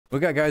We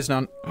got guys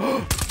down.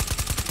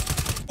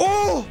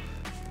 Oh!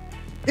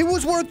 It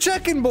was worth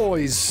checking,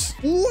 boys!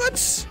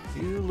 What?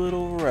 You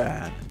little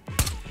rat.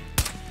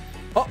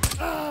 Oh!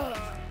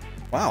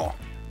 Wow.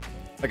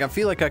 Like, I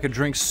feel like I could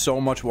drink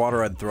so much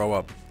water I'd throw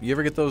up. You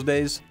ever get those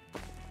days?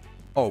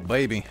 Oh,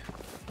 baby.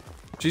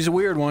 She's a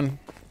weird one.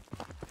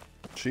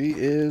 She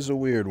is a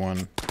weird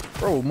one.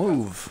 Bro,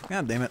 move.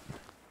 God damn it.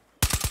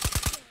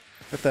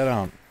 Cut that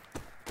out.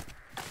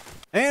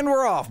 And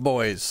we're off,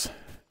 boys.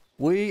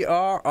 We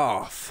are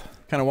off.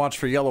 Kind of watch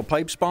for yellow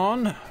pipe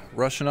spawn.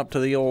 Rushing up to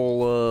the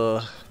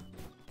old,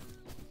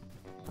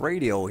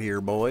 radio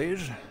here,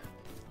 boys. I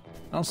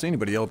don't see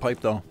anybody yellow pipe,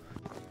 though.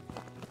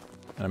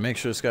 Gotta make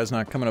sure this guy's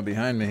not coming up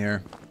behind me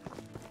here.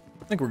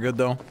 I think we're good,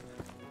 though.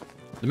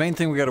 The main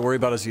thing we gotta worry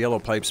about is the yellow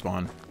pipe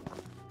spawn.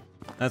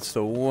 That's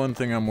the one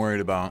thing I'm worried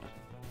about.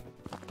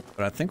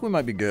 But I think we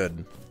might be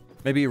good.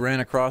 Maybe he ran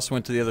across,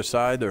 went to the other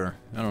side, or...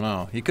 I don't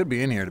know. He could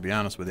be in here, to be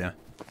honest with you.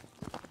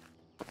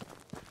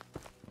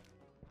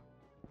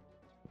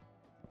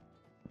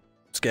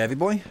 Scabby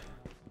boy?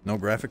 No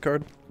graphic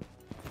card?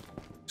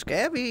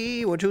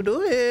 Scabby, what you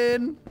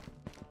doing?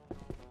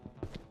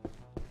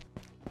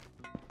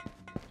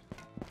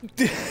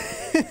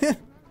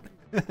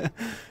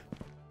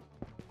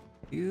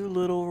 You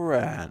little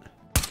rat.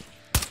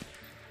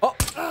 Oh!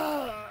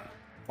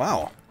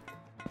 Wow.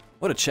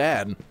 What a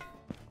Chad.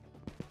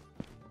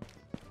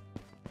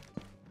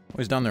 Oh,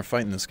 he's down there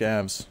fighting the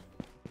scavs.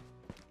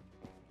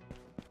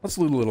 Let's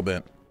loot a little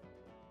bit.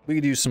 We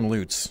could use some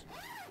loots.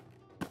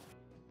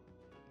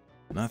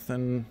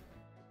 Nothing.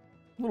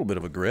 A little bit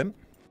of a grit.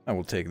 I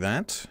will take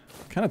that.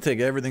 Kind of take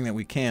everything that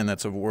we can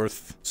that's of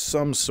worth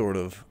some sort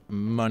of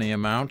money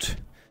amount.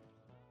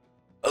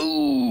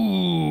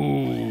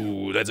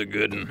 Ooh, that's a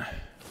good one.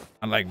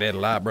 I like that a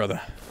lot,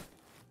 brother.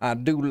 I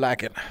do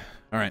like it.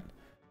 Alright.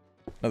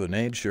 Another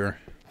nade, sure.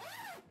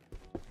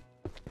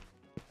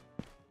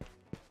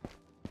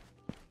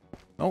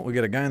 Oh, we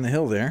got a guy on the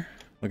hill there.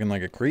 Looking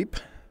like a creep.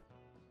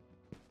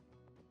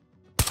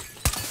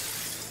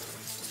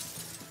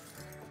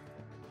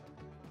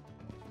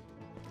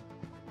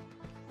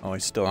 Oh,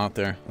 he's still out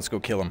there. Let's go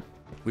kill him.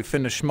 We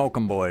finna smoke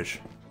him, boys.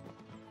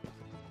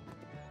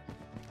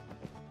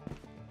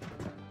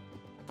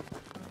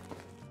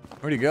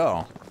 Where'd he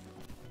go?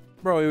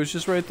 Bro, he was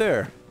just right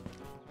there.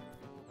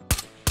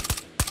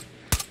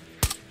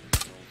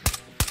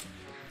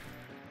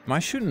 Am I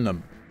shooting the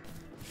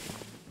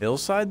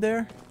hillside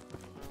there?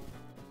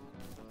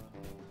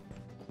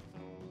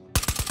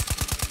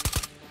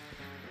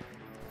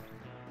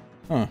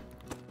 Huh.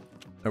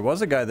 There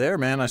was a guy there,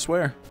 man, I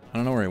swear. I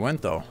don't know where he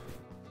went, though.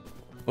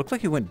 Looked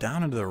like he went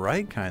down and to the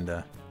right,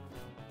 kinda.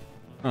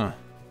 Huh.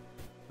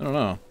 I don't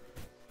know.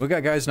 We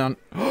got guys down...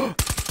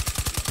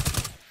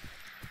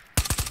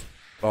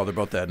 Oh, they're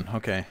both dead.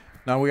 Okay.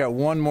 Now we got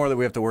one more that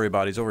we have to worry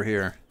about. He's over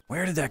here.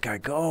 Where did that guy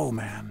go,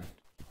 man?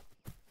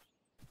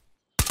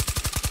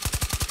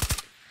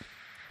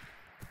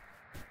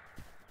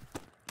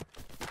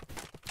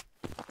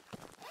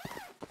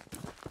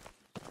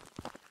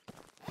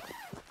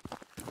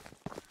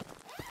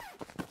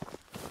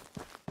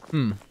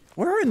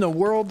 Where in the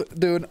world...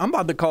 Dude, I'm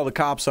about to call the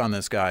cops on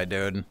this guy,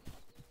 dude.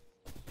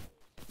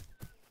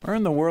 Where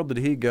in the world did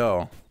he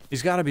go?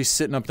 He's got to be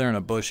sitting up there in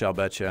a bush, I'll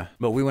bet you.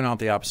 But we went out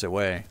the opposite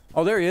way.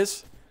 Oh, there he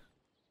is.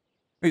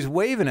 He's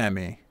waving at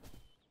me.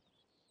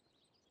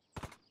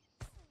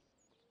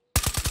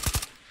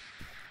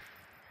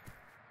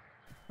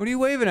 What are you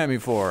waving at me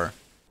for?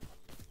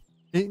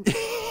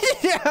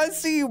 Yeah, I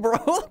see you,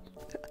 bro.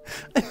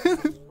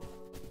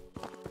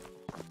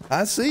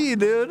 I see you,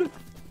 dude.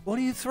 What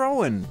are you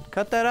throwing?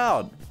 Cut that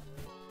out.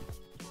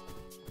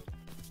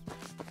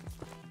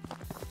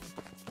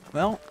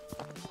 Well.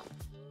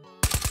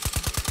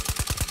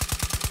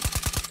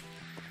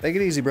 Take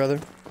it easy, brother.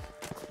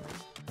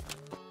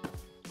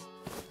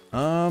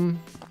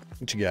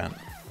 What you got?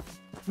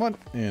 What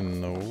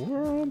in the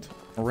world?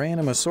 A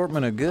random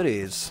assortment of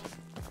goodies.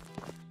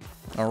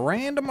 A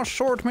random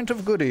assortment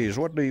of goodies.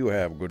 What do you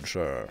have, good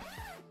sir?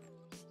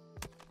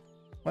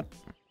 What?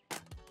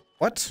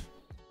 What?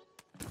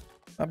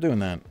 Stop doing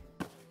that.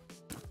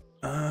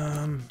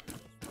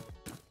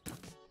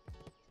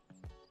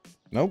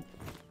 Nope.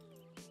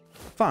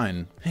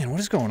 Fine. Man, what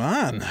is going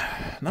on?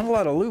 Not a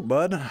lot of loot,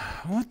 bud.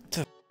 What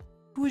the...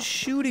 Who is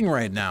shooting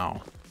right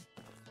now?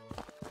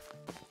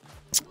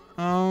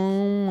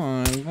 Oh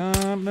my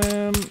god,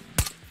 man.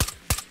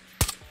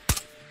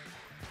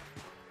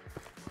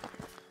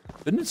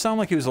 Didn't it sound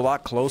like he was a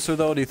lot closer,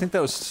 though? Do you think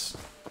that was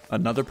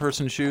another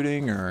person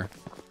shooting, or...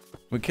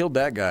 We killed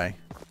that guy.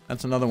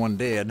 That's another one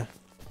dead.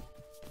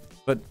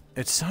 But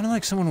it sounded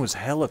like someone was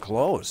hella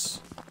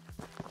close.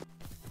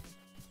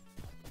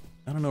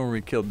 I don't know where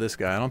we killed this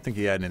guy. I don't think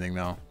he had anything,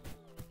 though.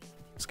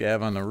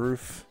 Scav on the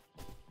roof.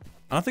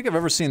 I don't think I've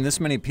ever seen this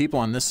many people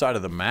on this side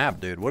of the map,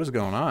 dude. What is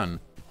going on?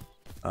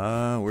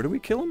 Where did we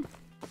kill him?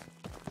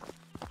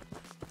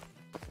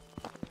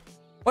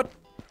 What?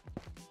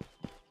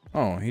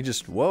 Oh, he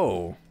just...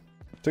 Whoa.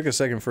 Took a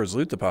second for his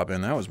loot to pop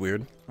in. That was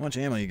weird. How much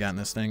ammo you got in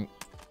this thing?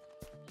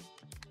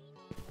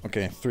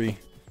 Okay, 3,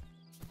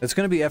 It's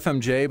gonna be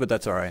FMJ, but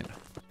that's alright.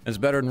 It's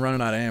better than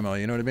running out of ammo,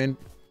 you know what I mean?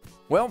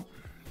 Well,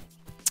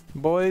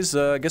 boys,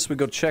 I guess we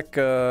go check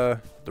the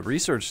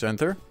research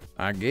center,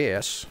 I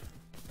guess.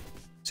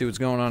 See what's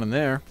going on in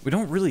there. We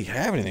don't really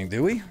have anything,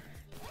 do we?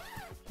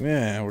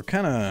 Yeah, we're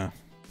kinda...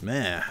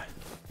 meh.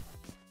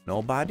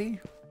 Nobody?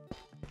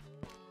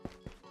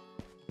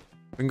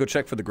 We can go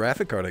check for the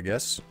graphic card, I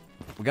guess.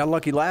 We got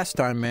lucky last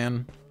time,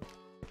 man.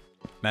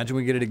 Imagine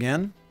we get it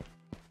again?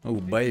 Oh,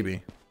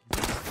 baby.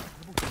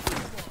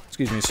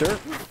 Excuse me, sir.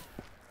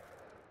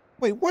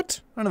 Wait, what?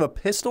 I don't have a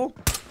pistol?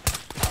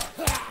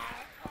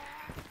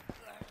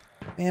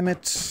 Damn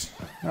it.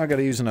 I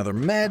gotta use another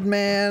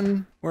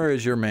madman. Where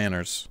is your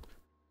manners?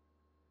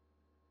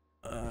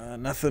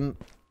 Nothing.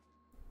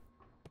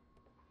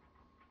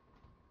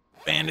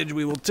 Bandage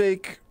we will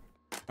take.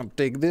 I'll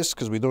take this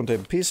because we don't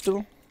have a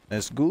pistol.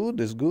 That's good,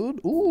 that's good.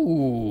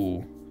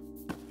 Ooh.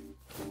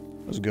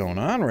 What's going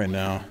on right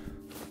now?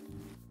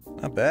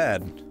 Not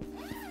bad.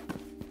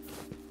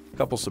 A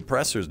couple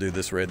suppressors do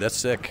this raid, that's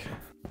sick.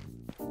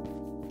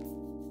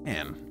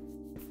 Man.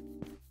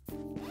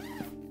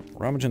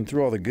 Rummaging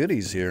through all the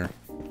goodies here.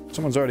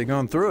 Someone's already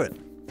gone through it.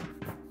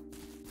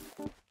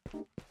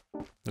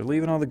 They're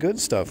leaving all the good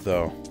stuff,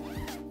 though.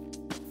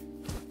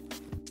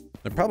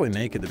 They're probably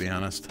naked, to be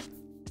honest.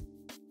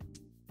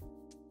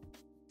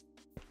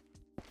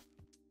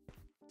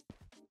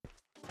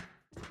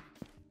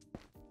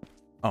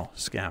 Oh,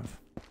 scav.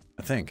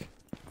 I think.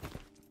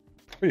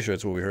 Pretty sure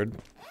that's what we heard.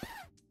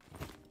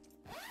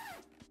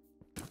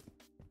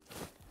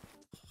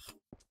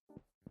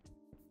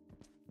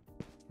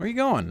 Where are you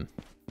going?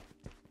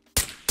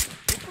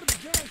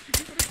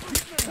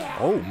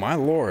 Oh, my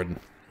lord.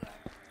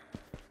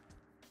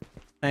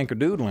 Anchor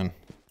doodling.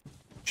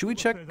 Should we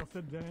check?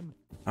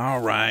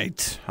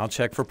 Alright. I'll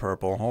check for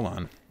purple. Hold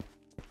on.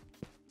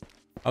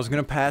 I was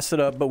gonna pass it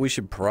up, but we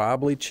should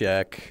probably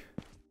check.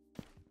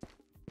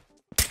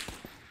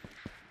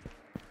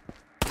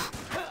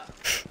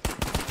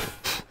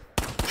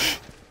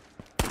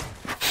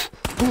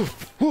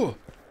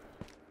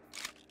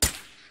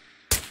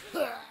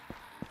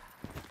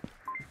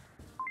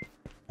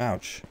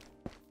 Ouch.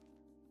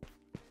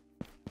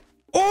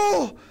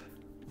 Oh!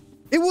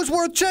 It was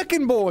worth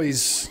checking,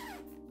 boys!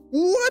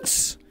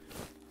 What?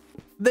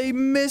 They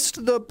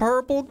missed the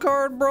purple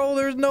card, bro?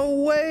 There's no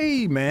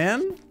way,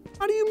 man.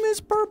 How do you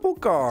miss purple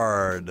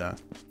card?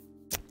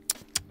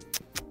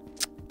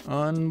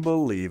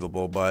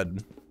 Unbelievable,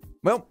 bud.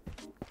 Well,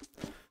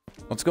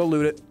 let's go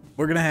loot it.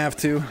 We're gonna have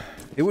to.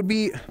 It would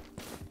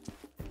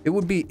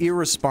be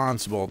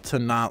irresponsible to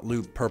not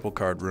loot purple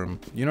card room.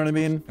 You know what I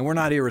mean? And we're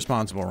not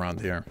irresponsible around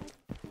here.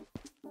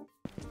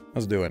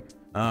 Let's do it.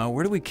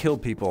 Where do we kill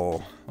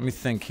people? Let me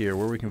think here,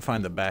 where we can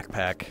find the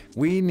backpack.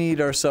 We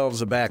need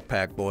ourselves a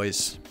backpack,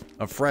 boys.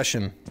 A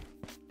freshen.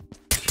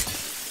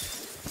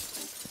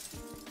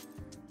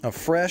 A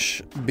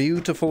fresh,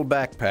 beautiful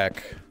backpack.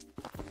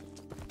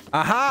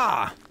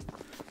 Aha!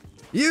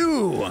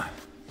 You!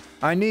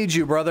 I need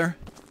you, brother.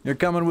 You're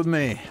coming with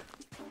me.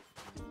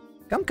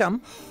 Come,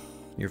 come.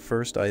 Your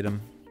first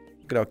item.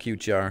 Look at how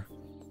cute you are.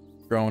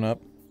 Growing up.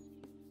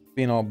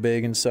 Being all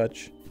big and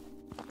such.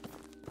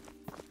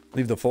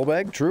 Leave the full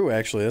bag? True,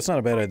 actually. That's not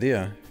a bad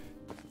idea.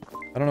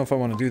 I don't know if I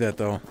want to do that,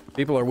 though.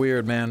 People are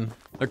weird, man.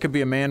 There could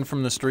be a man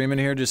from the stream in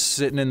here just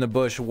sitting in the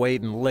bush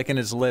waiting, licking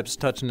his lips,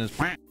 touching his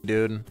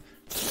dude.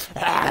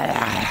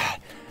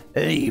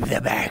 Leave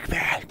the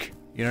backpack.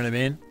 You know what I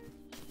mean?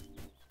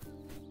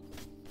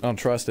 I don't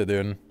trust it,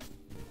 dude.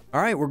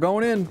 Alright, we're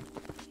going in.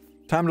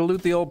 Time to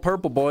loot the old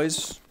purple,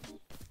 boys.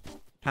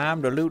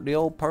 Time to loot the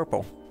old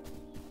purple.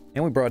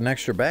 And we brought an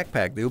extra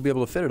backpack, dude. We'll be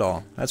able to fit it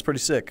all. That's pretty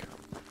sick.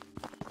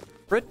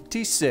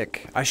 Pretty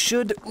sick. I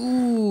should...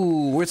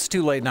 Ooh, it's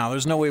too late now.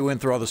 There's no way we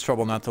went through all this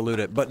trouble not to loot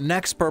it. But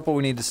next purple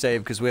we need to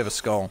save because we have a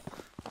skull.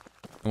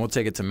 And we'll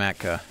take it to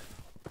Matka.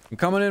 I'm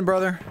coming in,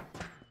 brother.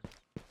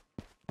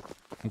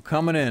 I'm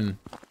coming in.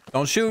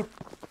 Don't shoot.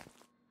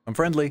 I'm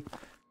friendly.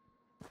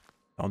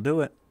 Don't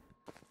do it.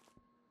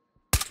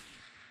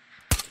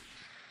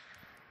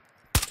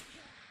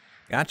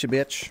 Gotcha,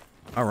 bitch.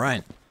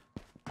 Alright.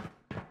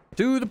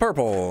 To the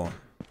purple.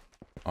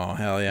 Oh,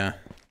 hell yeah.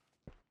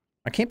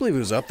 I can't believe it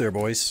was up there,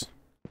 boys.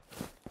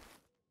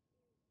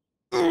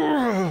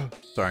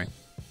 Sorry.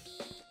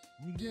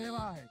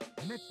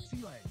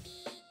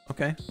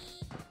 Okay.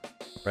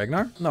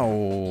 Ragnar?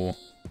 No.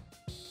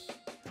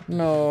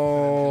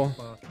 No.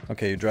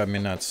 Okay, you're driving me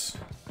nuts.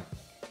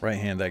 Right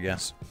hand, I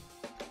guess.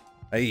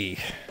 Hey.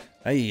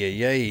 Hey, hey,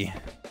 hey.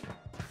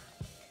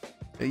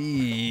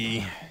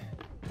 Hey.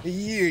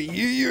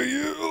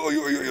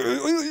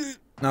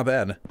 Not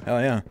bad. Hell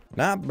yeah.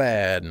 Not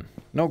bad.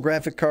 No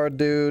graphic card,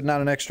 dude.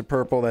 Not an extra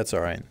purple. That's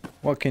alright.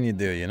 What can you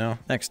do, you know?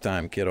 Next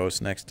time, kiddos.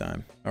 Next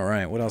time.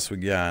 Alright, what else we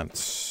got?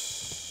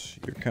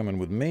 You're coming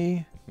with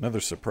me. Another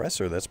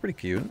suppressor. That's pretty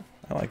cute.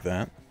 I like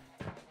that.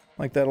 I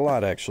like that a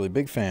lot, actually.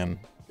 Big fan.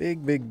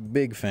 Big, big,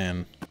 big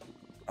fan.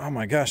 Oh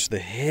my gosh, the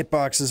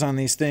hitboxes on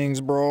these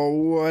things, bro.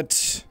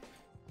 What?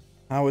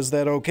 How is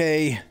that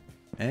okay?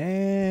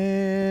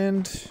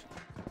 And...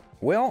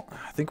 Well,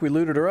 I think we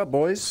looted her up,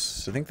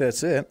 boys. I think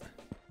that's it.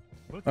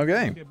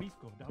 Okay.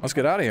 Let's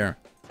get out of here.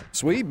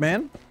 Sweet,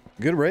 man.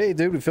 Good raid,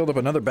 dude. We filled up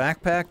another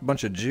backpack,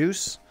 bunch of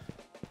juice.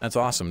 That's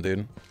awesome,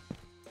 dude.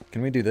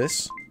 Can we do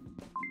this?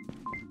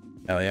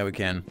 Hell yeah, we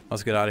can.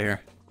 Let's get out of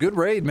here. Good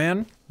raid,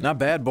 man. Not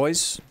bad,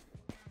 boys.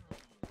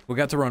 We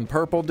got to run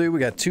purple, dude. We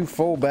got 2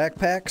 full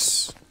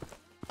backpacks.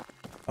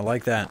 I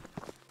like that.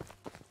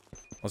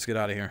 Let's get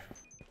out of here.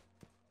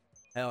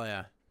 Hell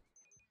yeah.